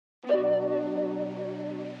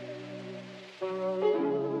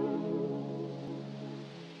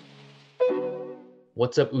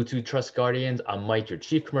What's up, UTU Trust Guardians? I'm Mike, your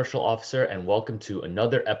Chief Commercial Officer, and welcome to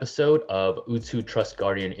another episode of UTU Trust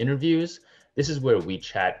Guardian Interviews. This is where we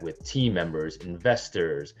chat with team members,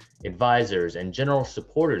 investors, advisors, and general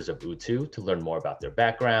supporters of UTU to learn more about their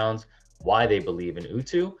backgrounds, why they believe in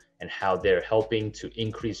UTU, and how they're helping to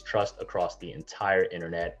increase trust across the entire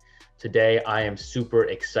internet. Today, I am super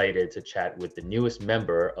excited to chat with the newest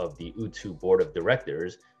member of the UTU Board of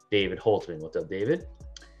Directors, David Holtzman. What's up, David?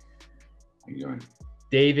 How you doing?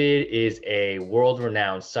 David is a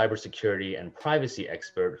world-renowned cybersecurity and privacy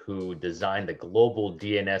expert who designed the global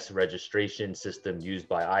DNS registration system used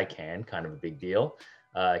by ICANN, kind of a big deal.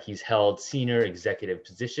 He's held senior executive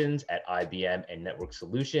positions at IBM and Network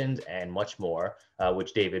Solutions and much more,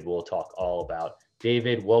 which David will talk all about.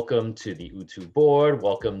 David, welcome to the UTU board.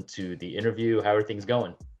 Welcome to the interview. How are things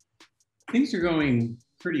going? Things are going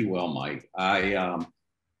pretty well, Mike.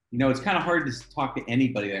 It's kind of hard to talk to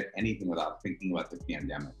anybody about anything without thinking about the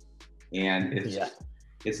pandemic. And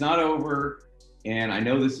it's not over. And I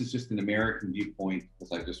know this is just an American viewpoint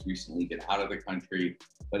because I just recently been out of the country,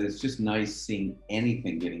 but it's just nice seeing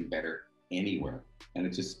anything getting better anywhere. And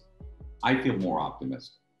I feel more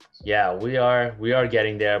optimistic. Yeah, we are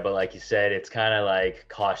getting there, but like you said, it's kind of like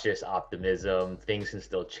cautious optimism. Things can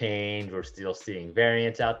still change. We're still seeing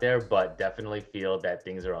variants out there, but definitely feel that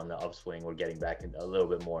things are on the upswing. We're getting back a little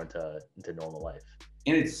bit more into normal life.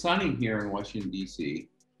 And it's sunny here in Washington, D.C.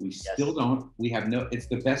 It's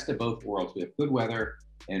the best of both worlds. We have good weather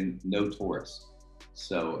and no tourists.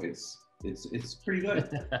 So it's pretty good.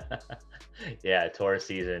 Yeah, tourist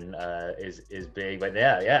season is big, but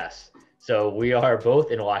yes. So we are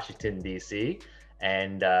both in Washington, D.C.,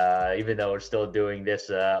 and even though we're still doing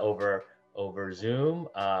this over Zoom,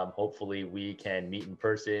 hopefully we can meet in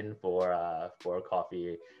person for a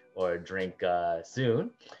coffee or a drink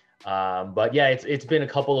soon. But yeah, it's been a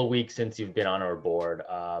couple of weeks since you've been on our board,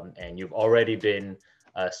 and you've already been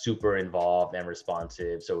super involved and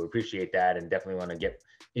responsive. So we appreciate that, and definitely want to get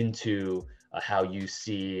into how you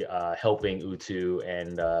see helping UTU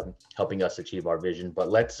and helping us achieve our vision. But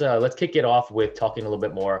let's kick it off with talking a little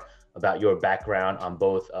bit more about your background on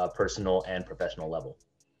both personal and professional level.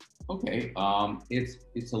 Okay,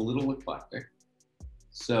 it's a little eclectic.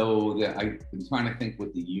 So I've been trying to think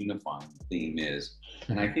what the unifying theme is,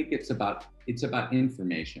 and I think it's about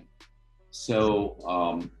information.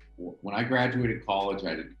 So when I graduated college, I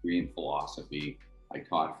had a degree in philosophy. I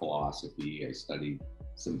taught philosophy. I studied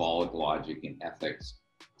symbolic logic and ethics,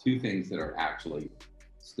 two things that are actually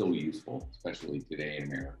still useful, especially today in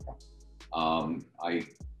America.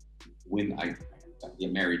 When I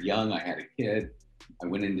get married young, I had a kid. I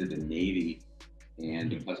went into the Navy,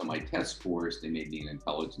 and because of my test scores, they made me an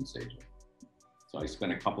intelligence agent. So I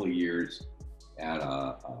spent a couple of years at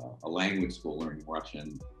a language school learning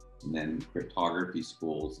Russian, and then cryptography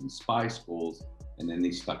schools and spy schools, and then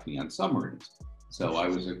they stuck me on submarines. So I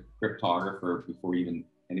was a cryptographer before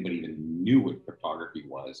anybody even knew what cryptography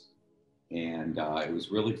was. And it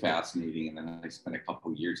was really fascinating. And then I spent a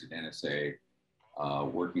couple of years at NSA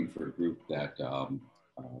working for a group that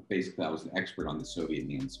basically I was an expert on the Soviet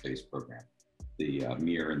manned space program, the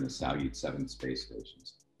Mir and the Salyut 7 space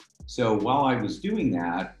stations. So while I was doing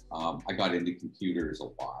that, I got into computers a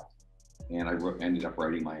lot. And I ended up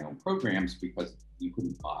writing my own programs because you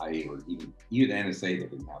couldn't buy, or even NSA, they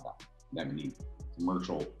didn't have that many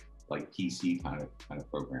commercial like PC kind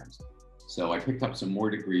of programs. So I picked up some more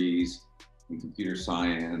degrees in computer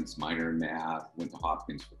science, minor in math, went to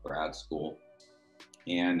Hopkins for grad school.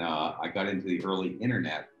 And I got into the early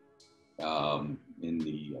internet I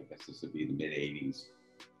guess this would be the mid 80s,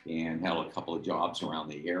 and held a couple of jobs around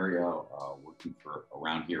the area, working for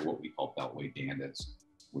around here, what we call Beltway bandits,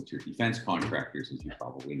 which are defense contractors, as you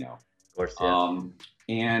probably know. Of course, yeah.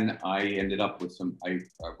 And I ended up with I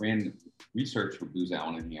ran research for Booz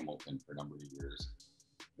Allen and Hamilton for a number of years.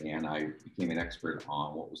 And I became an expert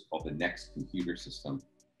on what was called the Next computer system.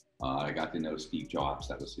 I got to know Steve Jobs,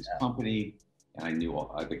 that was his company. And I knew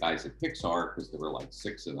the guys at Pixar because there were like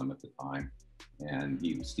 6 of them at the time. And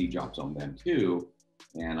Steve Jobs owned them too.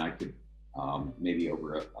 And I could maybe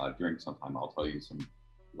over during some time, I'll tell you some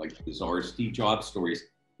like bizarre Steve Jobs stories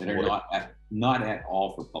that are not at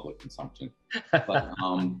all for public consumption. But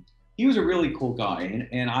he was a really cool guy,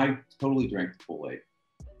 and I totally drank the Kool-Aid.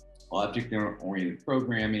 Object-oriented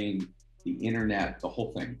programming, the internet, the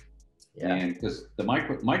whole thing. Yeah. And because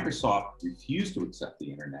Microsoft refused to accept the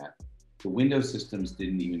internet, the Windows systems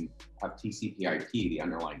didn't even have TCP/IP, the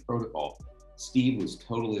underlying protocol. Steve was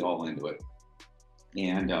totally all into it.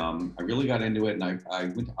 And I really got into it, and I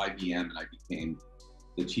went to IBM and I became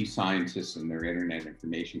the chief scientist in their internet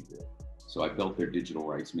information group. So I built their digital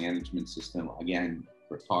rights management system, again,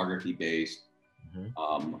 cryptography based.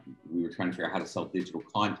 We were trying to figure out how to sell digital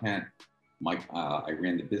content. I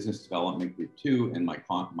ran the business development group too, and my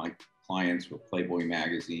clients were Playboy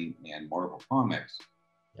magazine and Marvel Comics,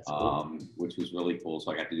 cool. Which was really cool.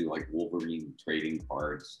 So I got to do like Wolverine trading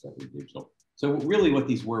cards that were digital. So really what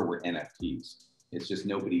these were NFTs. It's just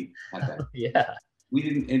nobody had that. Yeah. We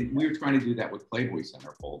didn't, and we were trying to do that with Playboy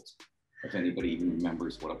centerfolds, if anybody even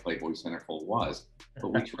remembers what a Playboy centerfold was.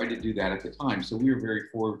 But we tried to do that at the time. So we were very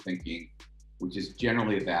forward thinking, which is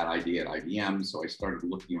generally a bad idea at IBM. So I started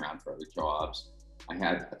looking around for other jobs. I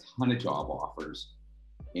had a ton of job offers,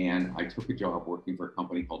 and I took a job working for a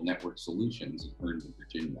company called Network Solutions in Herndon,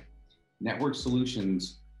 Virginia. Network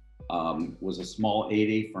Solutions was a small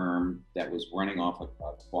 8A firm that was running off a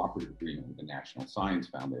cooperative agreement with the National Science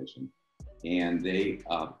Foundation. And they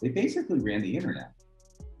basically ran the internet.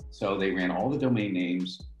 So they ran all the domain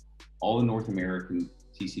names, all the North American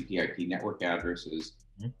TCP/IP network addresses,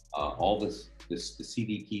 all the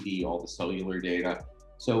CDPD, all the cellular data.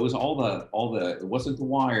 So it was it wasn't the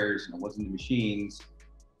wires and it wasn't the machines,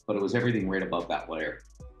 but it was everything right above that layer.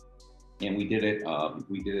 And we did it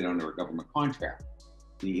under a government contract.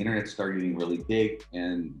 The internet started getting really big,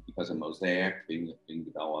 and because of Mosaic being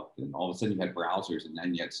developed, and all of a sudden you had browsers, and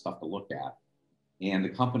then you had stuff to look at. And the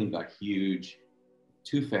company got huge,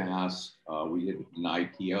 too fast. We did an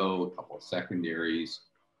IPO, a couple of secondaries.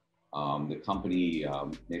 The company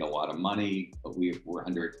made a lot of money, but we were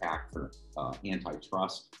under attack for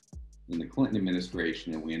antitrust in the Clinton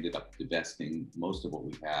administration, and we ended up divesting most of what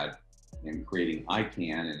we had and creating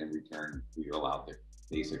ICANN, and in return, we were allowed to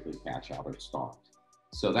basically cash out our stock.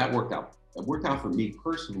 So that worked out. It worked out for me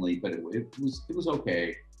personally, but it was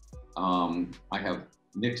okay. I have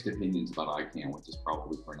mixed opinions about ICANN, which is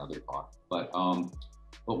probably for another talk. But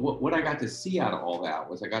what I got to see out of all that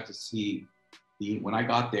was I got to see when I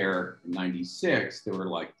got there in '96, there were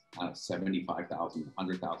like 75,000,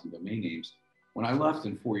 100,000 domain names. When I left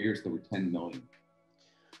in 4 years, there were 10 million.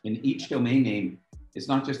 And each domain name is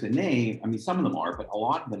not just a name. I mean, some of them are, but a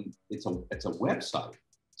lot of them, it's a website.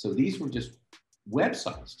 So these were just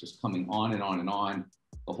websites just coming on and on and on.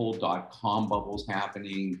 The whole .com bubble's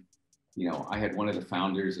happening. You know, I had one of the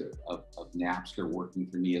founders of Napster working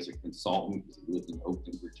for me as a consultant because he lived in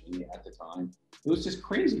Oakland, Virginia at the time. It was just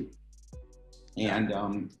crazy. And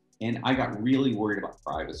I got really worried about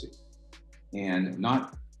privacy, and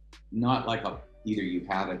not like either you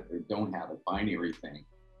have it or don't have it binary thing.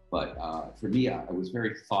 But for me, I was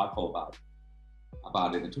very thoughtful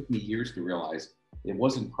about it. It took me years to realize it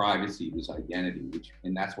wasn't privacy, it was identity,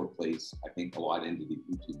 and that's what plays, I think, a lot into the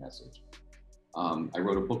UTU message. I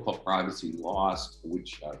wrote a book called Privacy Lost,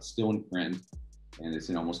 which is still in print, and it's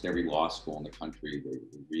in almost every law school in the country. They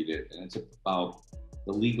read it, and it's about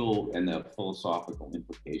the legal and the philosophical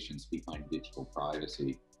implications behind digital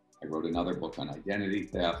privacy. I wrote another book on identity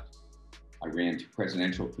theft. I ran a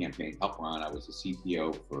presidential campaign, helped run. I was a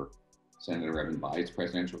CTO for Senator Evan Bai's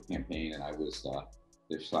presidential campaign, and I was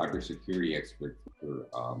the cybersecurity expert for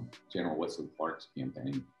General Wesley Clark's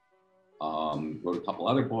campaign. Wrote a couple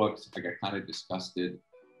other books. I got kind of disgusted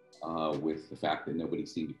with the fact that nobody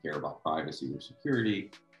seemed to care about privacy or security.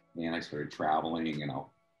 And I started traveling, and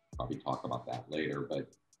I'll probably talk about that later,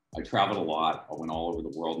 but I traveled a lot. I went all over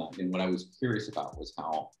the world. And what I was curious about was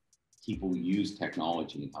how people use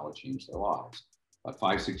technology and how it changed their lives. About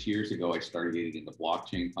 5-6 years ago, I started getting into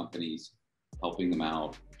blockchain companies, helping them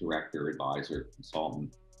out, director, advisor,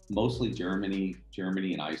 consultant, mostly Germany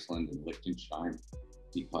and Iceland and Liechtenstein,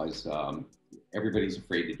 because everybody's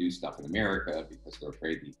afraid to do stuff in America because they're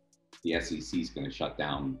afraid the SEC is going to shut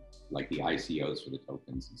down like the ICOs for the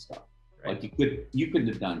tokens and stuff. Right. Like you couldn't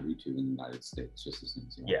have done U2 in the United States, just as an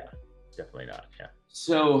example. Yeah, definitely not. Yeah.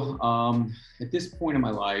 So at this point in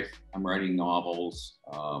my life, I'm writing novels.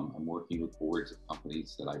 I'm working with boards of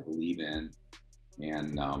companies that I believe in,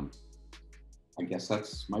 and I guess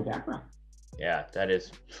that's my background. Yeah, that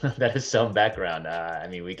is some background. I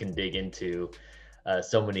mean, we can dig into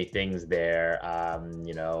so many things there,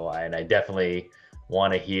 you know, and I definitely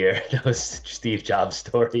want to hear those Steve Jobs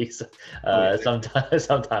stories sometime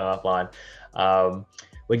offline.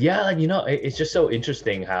 But yeah, you know, it's just so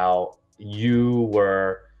interesting how you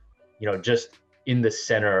were, you know, just in the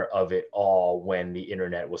center of it all when the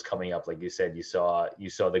internet was coming up. Like you said, you saw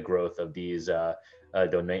the growth of these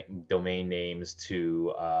domain names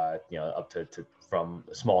to you know, up to from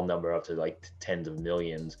a small number up to like tens of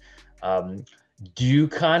millions. Do you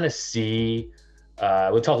kind of see,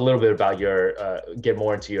 we'll talk a little bit about your, get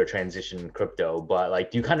more into your transition in crypto, but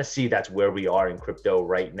like, do you kind of see that's where we are in crypto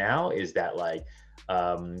right now? Is that like,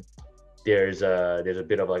 there's a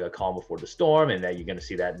bit of like a calm before the storm, and that you're going to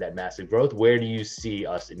see that massive growth. Where do you see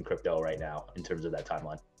us in crypto right now in terms of that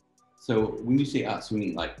timeline? So when you say us, we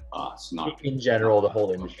mean like us, not in general, the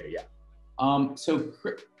whole industry. Yeah.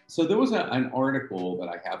 So there was an article that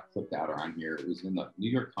I have clipped out around here. It was in the New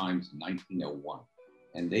York Times in 1901.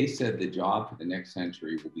 And they said the job for the next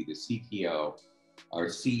century will be the CTO or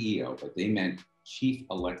CEO, but they meant Chief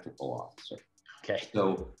Electrical Officer. Okay.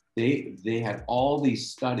 So they had all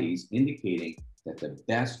these studies indicating that the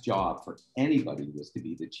best job for anybody was to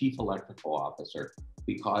be the Chief Electrical Officer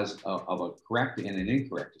because of a correct and an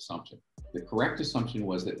incorrect assumption. The correct assumption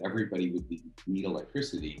was that everybody would need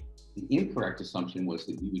electricity. The incorrect assumption was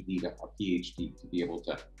that you would need a PhD to be able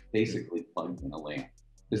to basically plug in a lamp,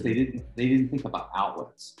 because they didn't think about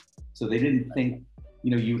outlets. So they didn't think,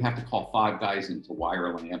 you would have to call 5 guys in to wire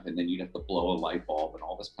a lamp, and then you'd have to blow a light bulb and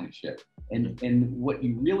all this kind of shit. And what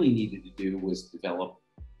you really needed to do was develop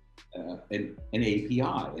an API,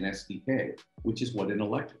 an SDK, which is what an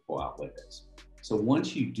electrical outlet is. So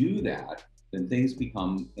once you do that, then things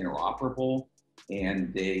become interoperable,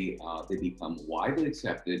 and they become widely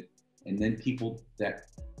accepted. And then people that,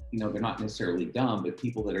 they're not necessarily dumb, but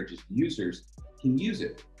people that are just users can use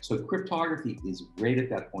it. So cryptography is right at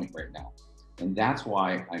that point right now. And that's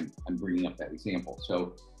why I'm bringing up that example.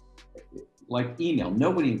 So like email,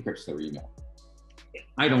 nobody encrypts their email.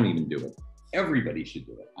 I don't even do it. Everybody should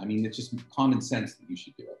do it. I mean, it's just common sense that you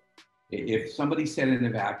should do it. If somebody said it in a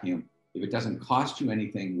vacuum, if it doesn't cost you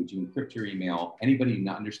anything, would you encrypt your email? Anybody who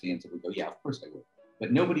understands it would go, yeah, of course I would.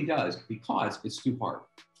 But nobody does, because it's too hard.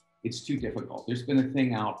 It's too difficult. There's been a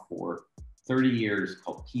thing out for 30 years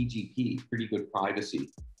called PGP, pretty good privacy.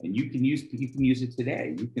 And you can use it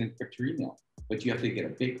today. You can encrypt your email, but you have to get a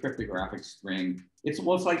big cryptographic string. It's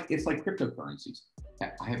like cryptocurrencies.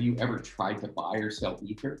 Have you ever tried to buy or sell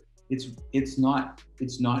Ether? It's not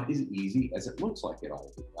as easy as it looks like it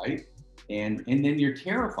ought to be, right? And then you're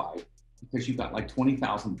terrified because you've got like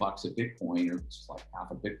 $20,000 of Bitcoin, or it's just like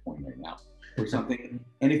half a Bitcoin right now, or something.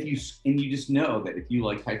 And you just know that if you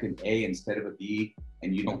like type in A instead of a B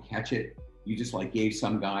and you don't catch it, you just like gave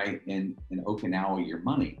some guy in Okinawa your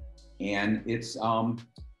money. And it's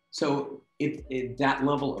so that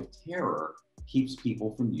level of terror keeps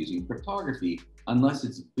people from using cryptography unless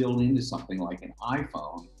it's built into something like an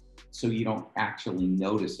iPhone, so you don't actually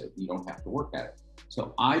notice it. You don't have to work at it.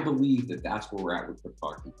 So I believe that that's where we're at with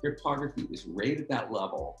cryptography. Cryptography is right at that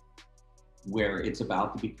level where it's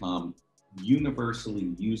about to become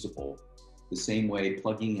universally usable, the same way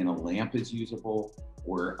plugging in a lamp is usable,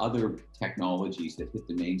 or other technologies that hit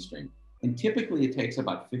the mainstream. And typically it takes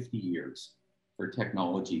about 50 years for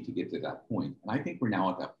technology to get to that point. And I think we're now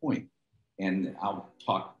at that point. And I'll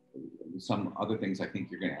talk some other things I think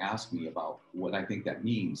you're going to ask me about what I think that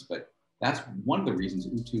means. But that's one of the reasons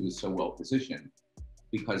UTU is so well positioned,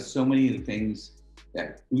 because so many of the things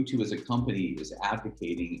that UTU as a company is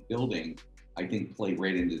advocating and building, I think play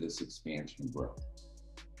right into this expansion and growth.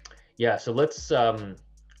 Yeah, so let's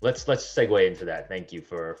segue into that. Thank you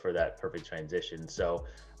for that perfect transition. So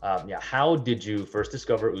how did you first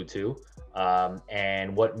discover UTU,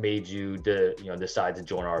 and what made you decide to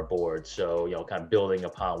join our board? So kind of building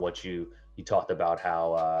upon what you talked about,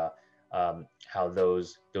 how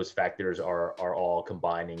those factors are all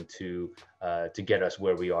combining to get us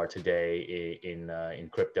where we are today in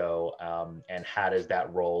crypto, and how does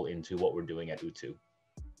that roll into what we're doing at UTU?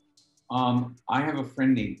 I have a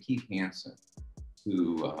friend named Keith Hansen,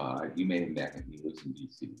 who you may have met him. He lives in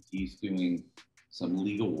DC. He's doing some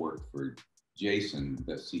legal work for Jason,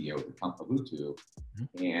 the CEO of the company UTU,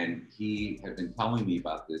 and he had been telling me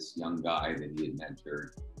about this young guy that he had mentored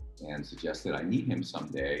and suggested I meet him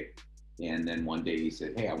someday. And then one day he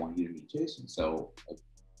said, hey, I want you to meet Jason. So of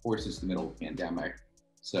course it's the middle of the pandemic,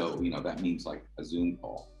 so that means like a Zoom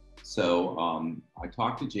call. So I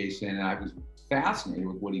talked to Jason, and I was fascinated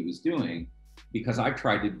with what he was doing, because I've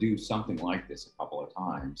tried to do something like this a couple of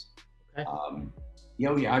times. Okay.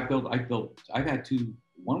 I've had two.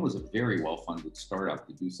 One was a very well-funded startup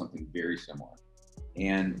to do something very similar,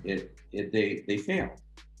 and they failed.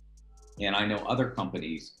 And I know other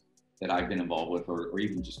companies that I've been involved with, or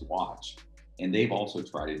even just watch, and they've also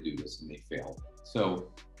tried to do this and they failed. So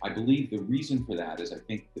I believe the reason for that is I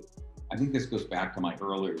think this goes back to my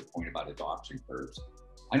earlier point about adoption curves.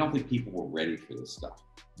 I don't think people were ready for this stuff.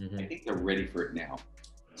 I think they're ready for it now.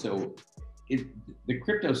 So the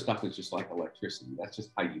crypto stuff is just like electricity. That's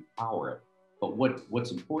just how you power it. But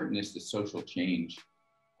what's important is the social change,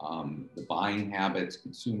 the buying habits,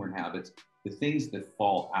 consumer habits, the things that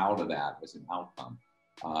fall out of that as an outcome.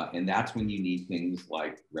 And that's when you need things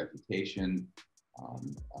like reputation,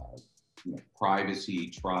 privacy,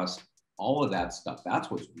 trust, all of that stuff. That's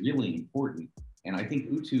what's really important. And I think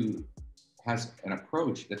UTU has an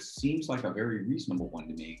approach that seems like a very reasonable one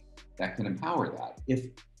to me that can empower that. If,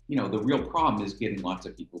 the real problem is getting lots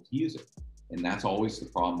of people to use it. And that's always the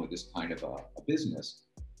problem with this kind of a business.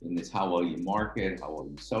 And it's how well you market, how well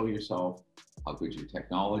you sell yourself, how good your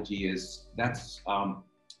technology is.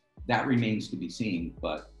 That remains to be seen.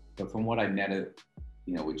 But from what I met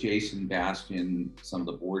with Jason, Bastian, some of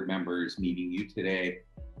the board members, meeting you today,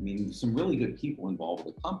 I mean, some really good people involved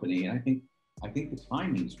with the company. And I think the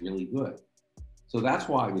timing's really good. So that's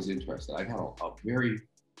why I was interested. I had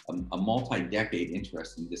a multi-decade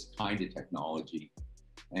interest in this kind of technology.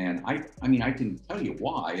 And I can tell you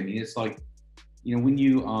why. I mean, it's like, when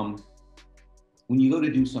you go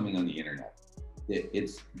to do something on the internet,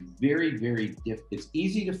 it's very, very it's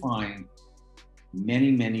easy to find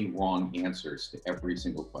many, many wrong answers to every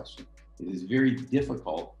single question. It is very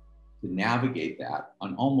difficult to navigate that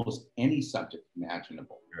on almost any subject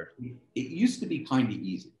imaginable. Sure. It used to be kind of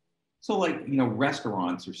easy. So like,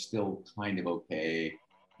 restaurants are still kind of okay.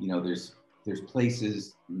 There's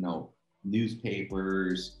places,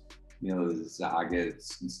 newspapers,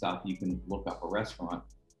 Zagat's and stuff, you can look up a restaurant.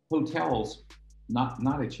 Hotels,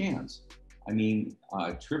 not a chance. I mean,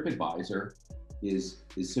 TripAdvisor is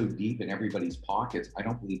so deep in everybody's pockets. I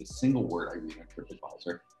don't believe a single word I read on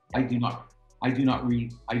TripAdvisor. I do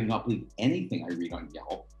not believe anything I read on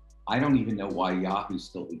Yelp. I don't even know why Yahoo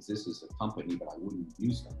still exists as a company, but I wouldn't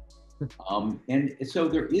use them. And so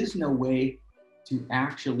there is no way to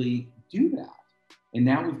actually do that. And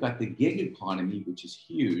now we've got the gig economy, which is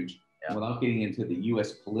huge. Yeah. Without getting into the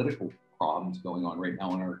US political problems going on right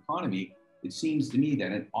now in our economy, it seems to me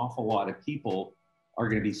that an awful lot of people are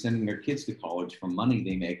going to be sending their kids to college from money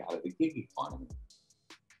they make out of the gig economy.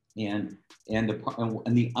 And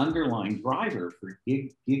the underlying driver for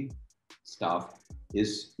gig stuff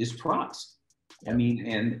is trust. I mean,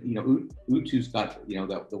 and UTU's got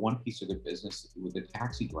the one piece of their business with the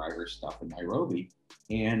taxi driver stuff in Nairobi,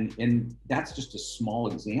 and that's just a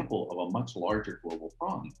small example of a much larger global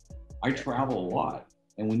problem. I travel a lot,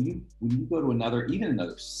 and when you go to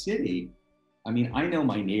another city, I mean, I know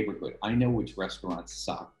my neighborhood. I know which restaurants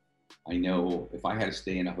suck. I know if I had to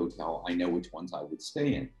stay in a hotel, I know which ones I would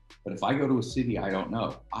stay in. But if I go to a city I don't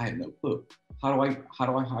know, I have no clue. How do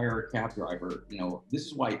I hire a cab driver?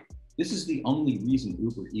 This is the only reason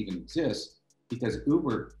Uber even exists, because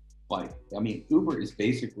Uber is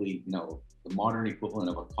basically, the modern equivalent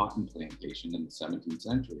of a cotton plantation in the 17th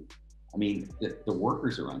century. I mean, the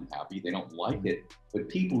workers are unhappy, they don't like it, but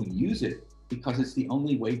people use it because it's the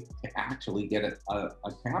only way to actually get a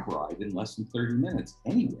cab ride in less than 30 minutes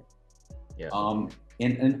anywhere. Yeah.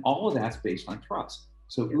 And all of that's based on trust.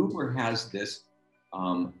 So Uber has this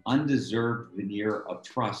undeserved veneer of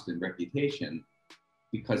trust and reputation,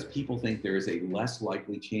 because people think there is a less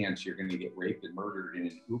likely chance you're going to get raped and murdered in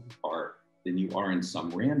an Uber car than you are in some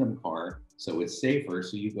random car. So it's safer.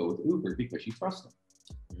 So you go with Uber because you trust them.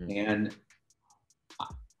 Mm-hmm. And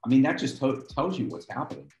I mean, that just tells you what's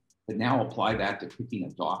happening. But now apply that to picking a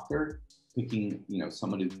doctor, picking,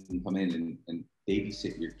 someone who can come in and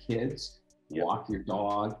babysit your kids, walk your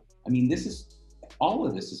dog. I mean, all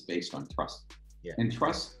of this is based on trust. Yeah. And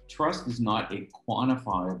trust is not a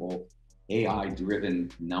quantifiable AI-driven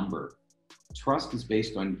number. Trust is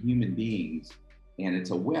based on human beings, and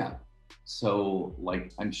it's a web. So,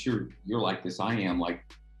 like, I'm sure you're like this. I am like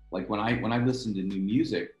when I listen to new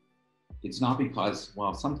music, it's not because,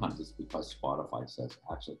 well, sometimes it's because Spotify says.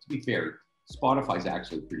 Actually, to be fair, Spotify's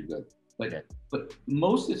actually pretty good. But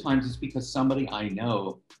most of the times it's because somebody I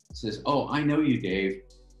know says, "Oh, I know you, Dave.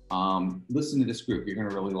 Listen to this group. You're going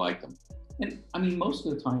to really like them." And I mean, most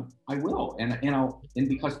of the time I will, and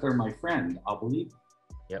because they're my friend, I'll believe them.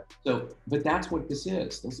 Yep. So, but that's what this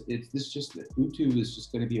is. This just UTU is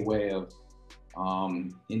just going to be a way of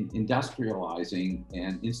industrializing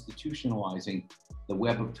and institutionalizing the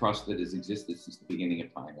web of trust that has existed since the beginning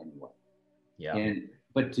of time, anyway. Yeah.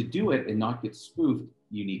 But to do it and not get spoofed,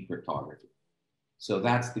 you need cryptography. So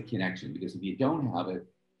that's the connection. Because if you don't have it,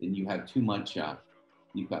 then you have too much.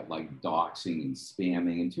 You've got like doxing and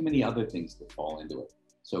spamming and too many other things that fall into it.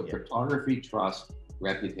 So cryptography, trust,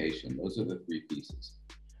 reputation, those are the three pieces.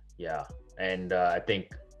 Yeah. And I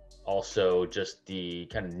think also just the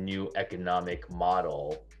kind of new economic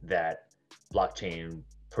model that blockchain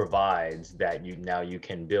provides, that you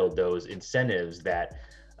can build those incentives that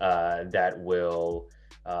will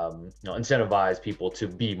incentivize people to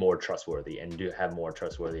be more trustworthy and have more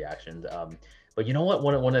trustworthy actions. But you know what?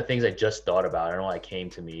 One of the things I just thought about, I don't know why it came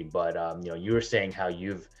to me, but you were saying how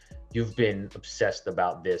you've been obsessed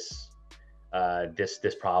about this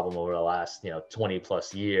this problem over the last 20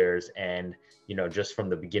 plus years, and just from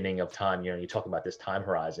the beginning of time, you talk about this time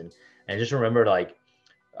horizon, and just remember, like,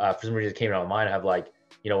 for some reason it came to my mind. I have, like,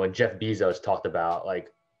 when Jeff Bezos talked about,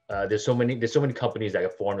 like, there's so many companies that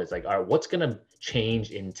have formed. It's like, all right, what's gonna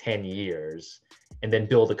change in 10 years, and then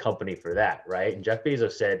build a company for that, right? And Jeff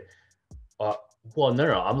Bezos said, well,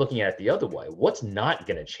 no, I'm looking at it the other way. What's not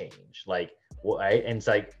gonna change? Like, right? And it's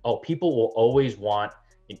like, oh, people will always want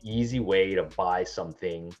an easy way to buy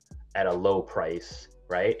something at a low price,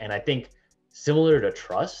 right? And I think similar to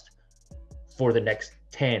trust, for the next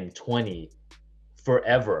 10, 20,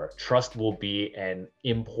 forever, trust will be an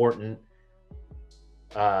important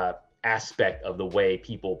aspect of the way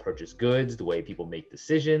people purchase goods, the way people make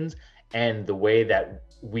decisions, and the way that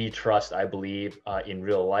we trust, I believe, in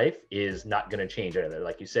real life is not going to change either.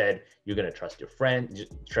 Like you said, you're going to trust your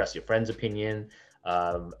friend's opinion,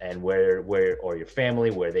 and where or your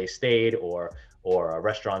family, where they stayed, or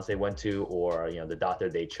restaurants they went to, or the doctor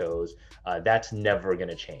they chose. That's never going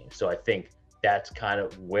to change. So I think that's kind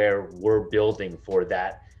of where we're building for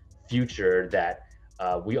that future, that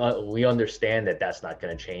we understand that that's not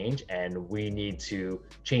going to change, and we need to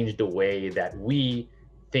change the way that we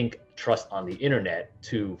think trust on the internet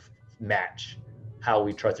to match how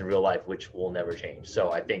we trust in real life, which will never change.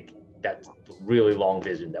 So I think that's the really long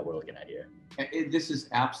vision that we're looking at here. This is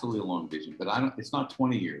absolutely a long vision, but it's not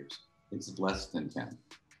 20 years. It's less than 10.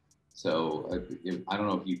 So I don't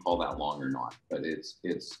know if you call that long or not, but it's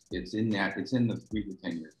in the 3 to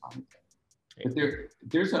 10 year time frame. But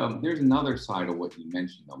there's another side of what you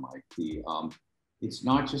mentioned though, Mike. It's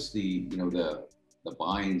not just the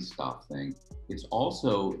buying stuff thing. It's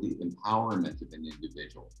also the empowerment of an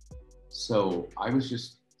individual. So I was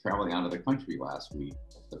just traveling out of the country last week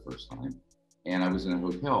for the first time, and I was in a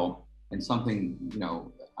hotel, and something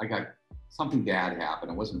bad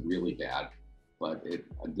happened. It wasn't really bad, but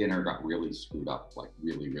a dinner got really screwed up, like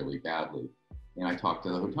really, really badly. And I talked to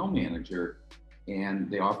the hotel manager, and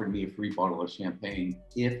they offered me a free bottle of champagne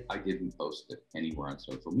if I didn't post it anywhere on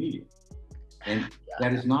social media. And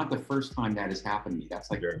that is not the first time that has happened to me.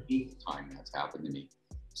 That's like the 8th time that's happened to me.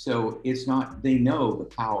 So it's not, they know the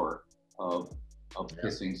power of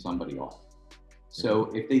pissing somebody off.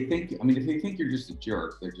 So if they think you're just a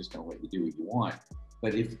jerk, they're just gonna let you do what you want.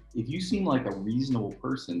 But if you seem like a reasonable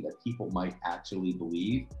person that people might actually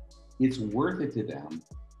believe, it's worth it to them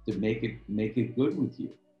to make it good with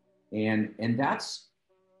you. And that's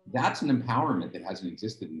an empowerment that hasn't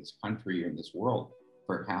existed in this country or in this world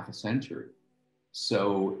for half a century.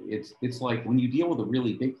 So it's like when you deal with the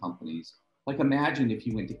really big companies, like imagine if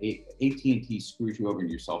you went to AT&T screws you over in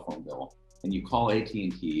your cell phone bill, and you call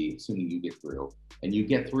AT&T, assuming you get through, and you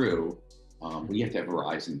get through, well, you have to have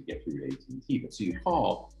Verizon to get through to AT&T, but so you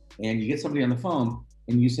call and you get somebody on the phone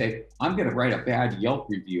and you say, I'm gonna write a bad Yelp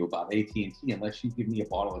review about AT&T unless you give me a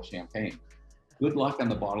bottle of champagne. Good luck on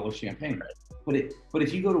the bottle of champagne. But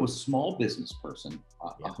if you go to a small business person,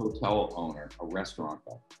 a hotel owner, a restaurant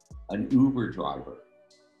guy, an Uber driver,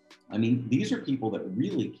 I mean, these are people that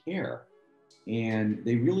really care, and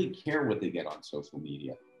they really care what they get on social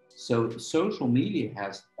media. So social media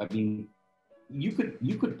has, I mean, you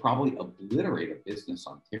could probably obliterate a business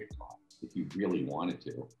on TikTok if you really wanted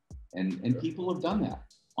to, and people have done that.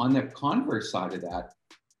 On the converse side of that,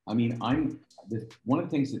 I mean, one of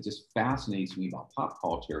the things that just fascinates me about pop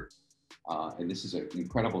culture, and this is an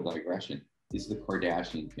incredible digression, is the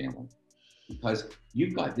Kardashian family. Because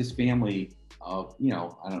you've got this family of,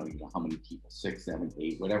 I don't even know how many people, 6, 7,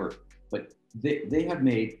 8, whatever, but they have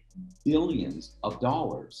made billions of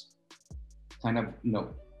dollars kind of,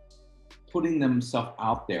 putting themselves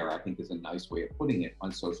out there, I think is a nice way of putting it,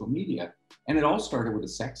 on social media. And it all started with a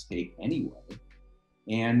sex tape anyway.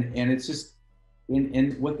 And it's just,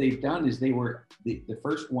 and what they've done is they were the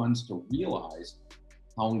first ones to realize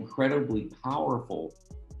how incredibly powerful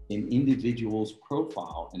an individual's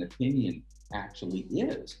profile and opinion actually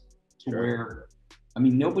is. To where, I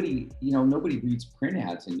mean, nobody reads print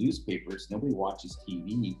ads in newspapers. Nobody watches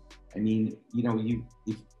TV. I mean,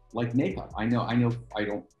 if like makeup, I know I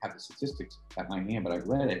don't have the statistics at my hand, but I've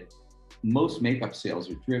read it. Most makeup sales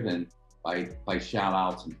are driven by shout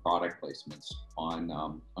outs and product placements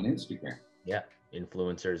on Instagram. Yeah,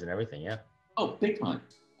 influencers and everything. Yeah. Oh, big time.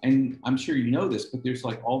 And I'm sure you know this, but there's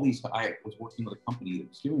like all these, I was working with a company that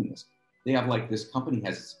was doing this. They have like, this company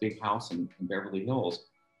has this big house in Beverly Hills,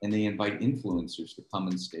 and they invite influencers to come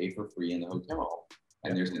and stay for free in the hotel.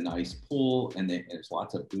 And there's a nice pool, and there's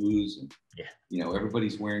lots of booze, and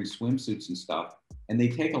everybody's wearing swimsuits and stuff. And they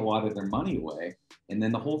take a lot of their money away. And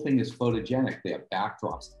then the whole thing is photogenic. They have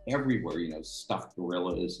backdrops everywhere, stuffed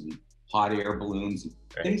gorillas and hot air balloons,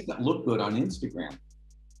 Right. things that look good on Instagram.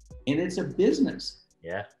 And it's a business.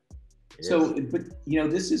 Yeah. So, but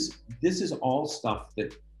this is all stuff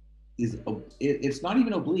that is, it's not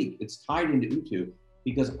even oblique. It's tied into UTU,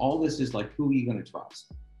 because all this is like, who are you going to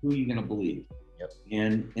trust? Who are you going to believe? Yep.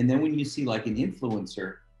 And then when you see like an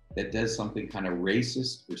influencer that does something kind of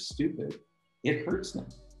racist or stupid, it hurts them.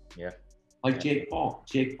 Yeah. Like Jake Paul.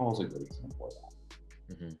 Jake Paul's a good example of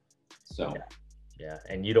that. Mm-hmm. So. Yeah,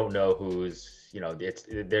 and you don't know who's,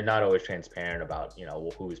 they're not always transparent about,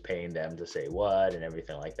 who's paying them to say what and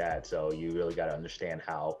everything like that. So you really got to understand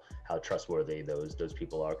how trustworthy those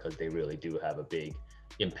people are, because they really do have a big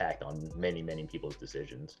impact on many, many people's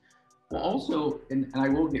decisions. Well, also, and I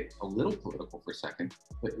will get a little political for a second,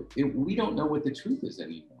 but we don't know what the truth is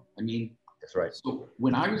anymore. I mean, that's right. So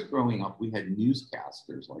when I was growing up, we had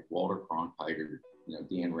newscasters like Walter Cronkite or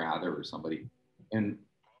Dan Rather or somebody, and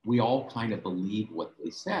we all kind of believed what they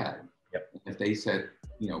said. Yep. If they said,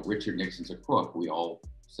 Richard Nixon's a crook, we all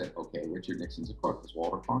said, okay, Richard Nixon's a crook, because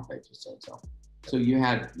Walter Cronkite just said so. So you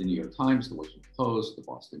had the New York Times, the Washington Post, the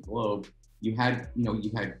Boston Globe. You had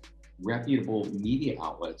reputable media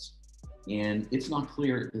outlets, and it's not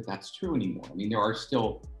clear that that's true anymore. I mean, there are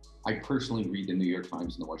still, I personally read the New York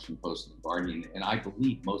Times and the Washington Post and the Guardian, and I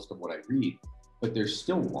believe most of what I read, but they're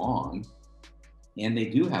still wrong, and they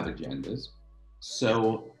do have agendas.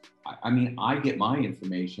 So, I mean, I get my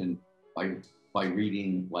information by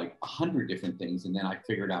reading like 100 different things, and then I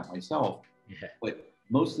figure it out myself. Yeah. But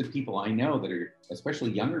most of the people I know that are,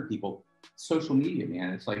 especially younger people, social media,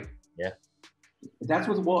 man, it's like, yeah, that's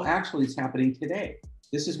what, well, actually it's happening today.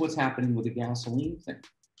 This is what's happening with the gasoline thing.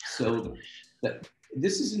 So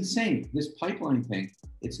this is insane. This pipeline thing,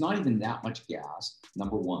 it's not even that much gas,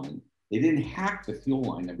 number one. They didn't hack the fuel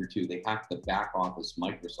line, number two. They hacked the back office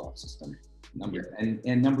Microsoft system,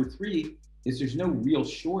 and number three is there's no real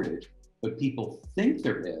shortage, but people think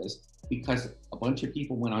there is, because a bunch of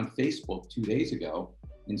people went on Facebook 2 days ago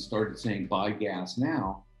and started saying, buy gas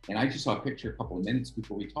now. And I just saw a picture a couple of minutes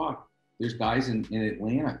before we talked. There's guys in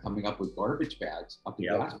Atlanta coming up with garbage bags up to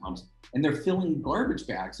gas pumps, and they're filling garbage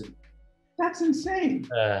bags. And that's insane.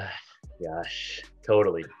 Gosh,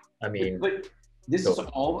 totally. I mean, but this is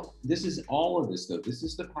all of this though. This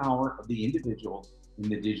is the power of the individual in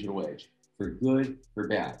the digital age, for good, for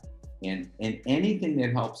bad. And anything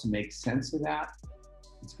that helps make sense of that,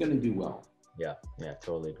 it's going to do well. Yeah,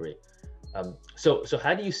 totally agree. So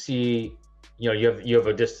how do you see, you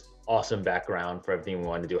have this awesome background for everything we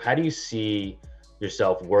want to do. How do you see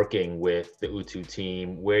yourself working with the UTU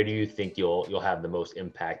team? Where do you think you'll have the most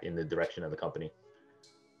impact in the direction of the company?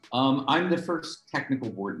 I'm the first technical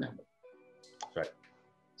board member. Right.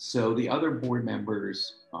 So the other board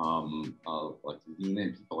members, like Lena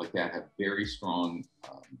and people like that, have very strong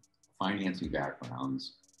financing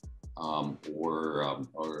backgrounds, or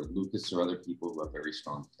Lucas or other people who have very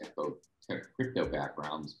strong crypto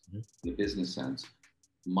backgrounds in the business sense.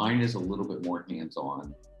 Mine is a little bit more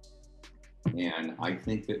hands-on, and I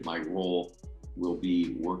think that my role will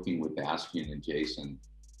be working with Bastian and Jason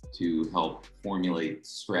to help formulate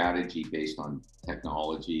strategy based on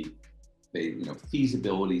technology,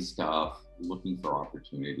 feasibility stuff, looking for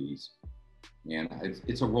opportunities. And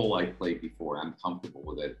it's a role I played before. I'm comfortable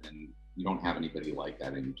with it, and you don't have anybody like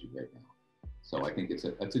that in UTU right now. So I think it's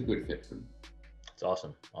a good fit for me. It's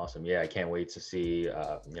awesome. Yeah, I can't wait to see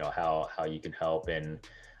how you can help. And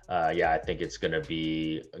I think it's going to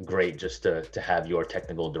be great just to have your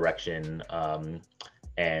technical direction,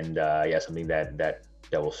 and something that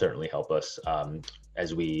will certainly help us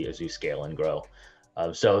as we scale and grow.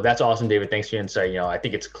 So that's awesome, David. Thanks for your insight. I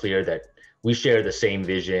think it's clear that we share the same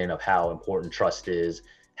vision of how important trust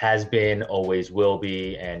has been, always will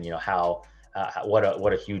be, and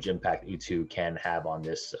what a huge impact UTU can have on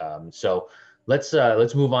this. So let's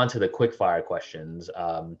move on to the quick fire questions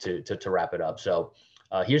to wrap it up. So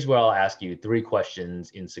here's where I'll ask you 3 questions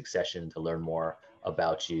in succession to learn more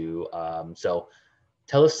about you. So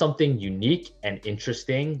tell us something unique and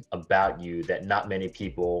interesting about you that not many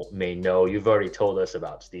people may know. You've already told us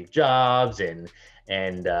about Steve Jobs and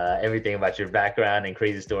everything about your background and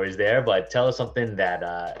crazy stories there, but tell us something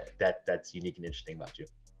that's unique and interesting about you.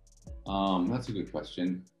 That's a good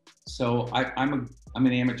question. So I'm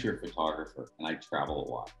an amateur photographer, and I travel a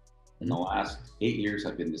lot. In the last 8 years,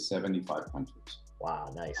 I've been to 75 countries.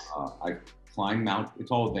 Wow, nice. I've climbed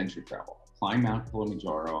it's all adventure travel. Climbed Mount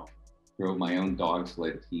Kilimanjaro, drove my own dog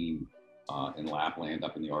sled team in Lapland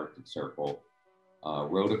up in the Arctic Circle,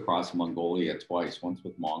 rode across Mongolia twice, once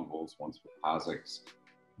with Mongols, once with Kazakhs.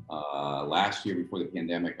 Last year, before the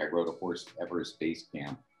pandemic, I rode a horse to Everest Base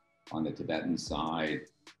Camp. on the Tibetan side,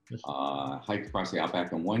 hiked across the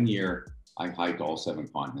outback. In 1 year, I hiked all 7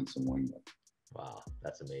 continents in 1 year. Wow,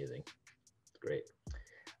 that's amazing. Great.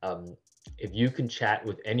 If you can chat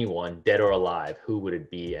with anyone, dead or alive, who would it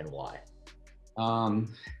be and why?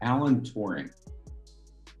 Alan Turing.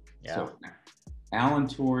 Yeah. So, Alan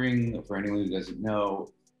Turing, for anyone who doesn't know,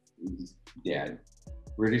 he's dead.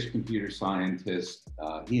 British computer scientist.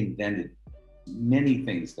 He invented many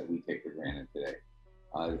things that we take for granted today.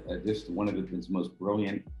 Just one of his most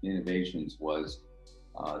brilliant innovations was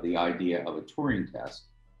the idea of a Turing test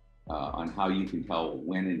on how you can tell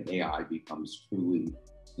when an AI becomes truly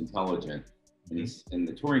intelligent. And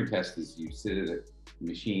the Turing test is you sit at a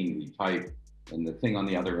machine, you type, and the thing on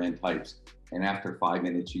the other end types, and after 5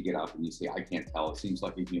 minutes you get up and you say, I can't tell, it seems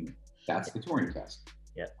like a human. That's the Turing test.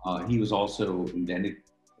 Yeah. He was also he didn't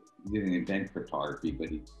invent cryptography, but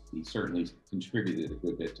he certainly contributed a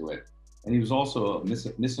good bit to it. And he was also a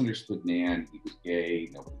misunderstood man. He was gay,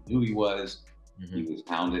 nobody knew he was. He was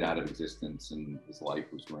hounded out of existence and his life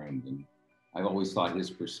was ruined. And I've always thought his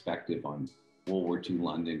perspective on World War II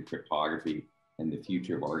London, cryptography, and the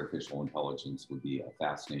future of artificial intelligence would be a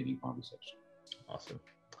fascinating conversation. Awesome.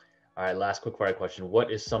 All right, last quick fire question.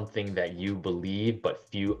 What is something that you believe but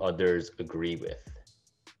few others agree with?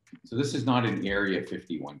 So this is not an Area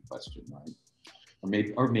 51 question, right?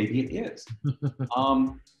 Or maybe it is.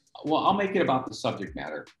 Well, I'll make it about the subject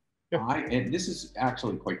matter. And this is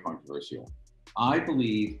actually quite controversial. I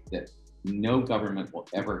believe that no government will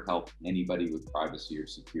ever help anybody with privacy or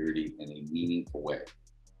security in a meaningful way.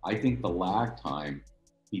 I think the lag time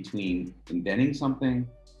between inventing something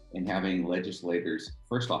and having legislators,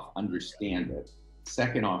 first off, understand it,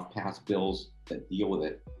 second off, pass bills that deal with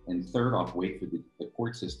it, and third off, wait for the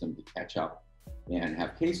court system to catch up and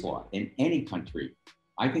have case law in any country.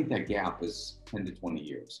 I think that gap is 10 to 20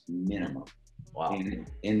 years minimum. Wow.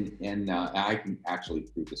 And I can actually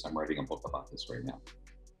prove this. I'm writing a book about this right now.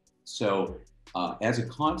 So as a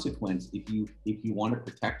consequence, if you want to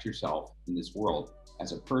protect yourself in this world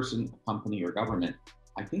as a person, a company, or government,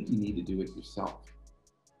 I think you need to do it yourself.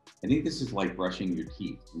 I think this is like brushing your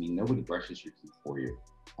teeth. I mean, nobody brushes your teeth for you.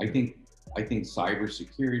 I think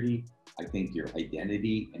cybersecurity, I think your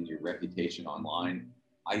identity and your reputation online,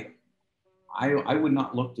 I would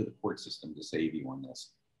not look to the court system to save you on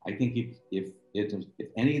this. I think if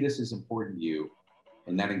any of this is important to you,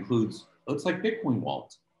 and that includes, it's like Bitcoin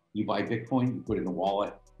wallets. You buy Bitcoin, you put it in a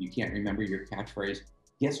wallet, you can't remember your catchphrase.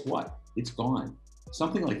 Guess what? It's gone.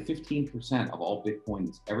 Something like 15% of all Bitcoin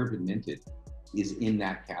that's ever been minted is in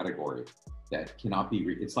that category that cannot be,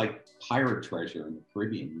 it's like pirate treasure in the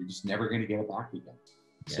Caribbean. You're just never going to get it back again.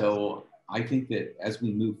 Yes. So I think that as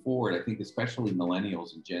we move forward, I think especially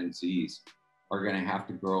millennials and Gen Zs are going to have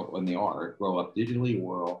to grow up digitally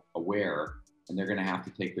aware, and they're going to have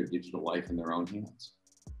to take their digital life in their own hands.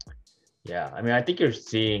 Yeah, I mean, I think you're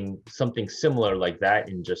seeing something similar like that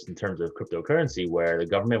in terms of cryptocurrency, where the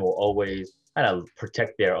government will always kind of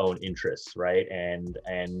protect their own interests, right? And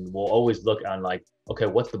we'll always look on like, okay,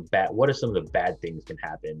 what are some of the bad things can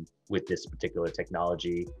happen with this particular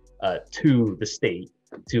technology to the state,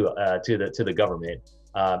 to the government,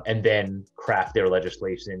 and then craft their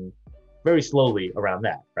legislation very slowly around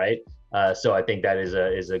that, right? So I think that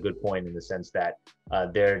is a good point in the sense that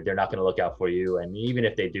they're not going to look out for you, and even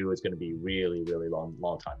if they do, it's going to be really, really long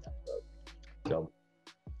time down the road. So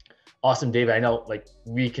awesome, David. I know like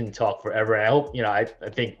we can talk forever, and I hope I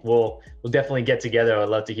think we'll definitely get together. I'd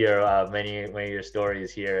love to hear many of your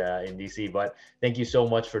stories here in DC. But thank you so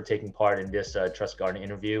much for taking part in this Trust Garden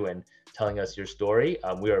interview and telling us your story.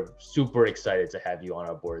 We are super excited to have you on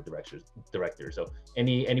our board of directors. So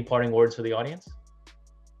any parting words for the audience?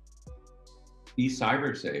 Be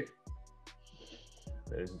cyber safe.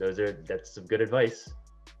 That's some good advice.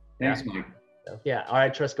 Thanks, Mike. Yeah. All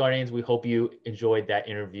right, Trust Guardians, we hope you enjoyed that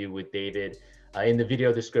interview with David. In the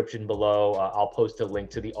video description below, I'll post a link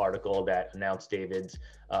to the article that announced David's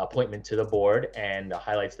appointment to the board and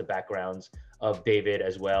highlights the backgrounds of David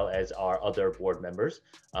as well as our other board members.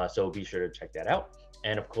 So be sure to check that out.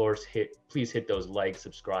 And of course, please hit those like,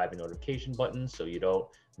 subscribe, and notification buttons so you don't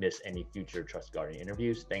miss any future Trust Guardian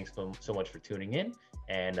interviews. Thanks so much for tuning in,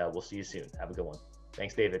 and we'll see you soon. Have a good one.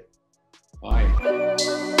 Thanks, David. Bye.